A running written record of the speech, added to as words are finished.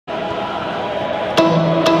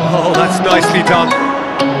nicely done.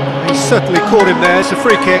 He certainly caught him there. It's a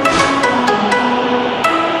free kick.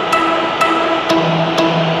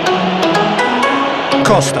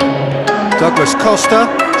 Costa. Douglas Costa.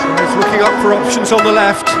 He's looking up for options on the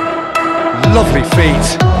left. Lovely feet.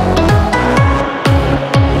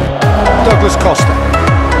 Douglas Costa.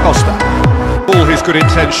 Costa. All his good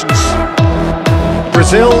intentions.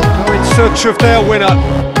 Brazil go in search of their winner.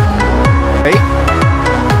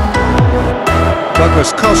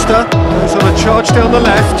 Douglas Costa goes on a charge down the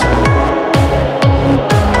left.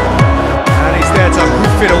 And he's there to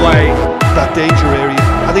hoof it away. That danger area.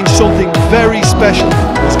 I think something very special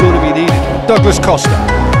is going to be needed. Douglas Costa.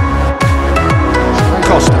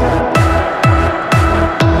 Costa.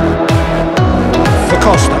 For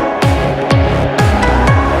Costa.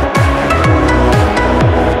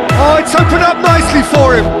 Oh, it's opened up nicely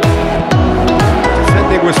for him.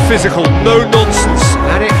 Defending was physical, no nonsense,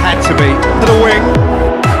 and it had to be. To the wing.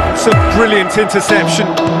 It's a brilliant interception.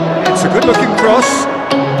 It's a good-looking cross.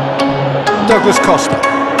 Douglas Costa.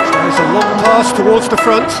 Tries a long pass towards the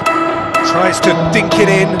front. Tries to dink it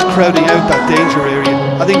in. Crowding out that danger area.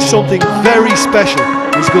 I think something very special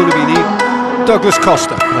is going to be needed. Douglas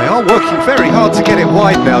Costa. They are working very hard to get it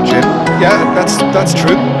wide now, Jim. Yeah, that's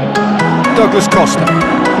true. Douglas Costa.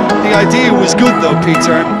 The idea was good though,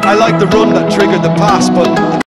 Peter. I like the run that triggered the pass, but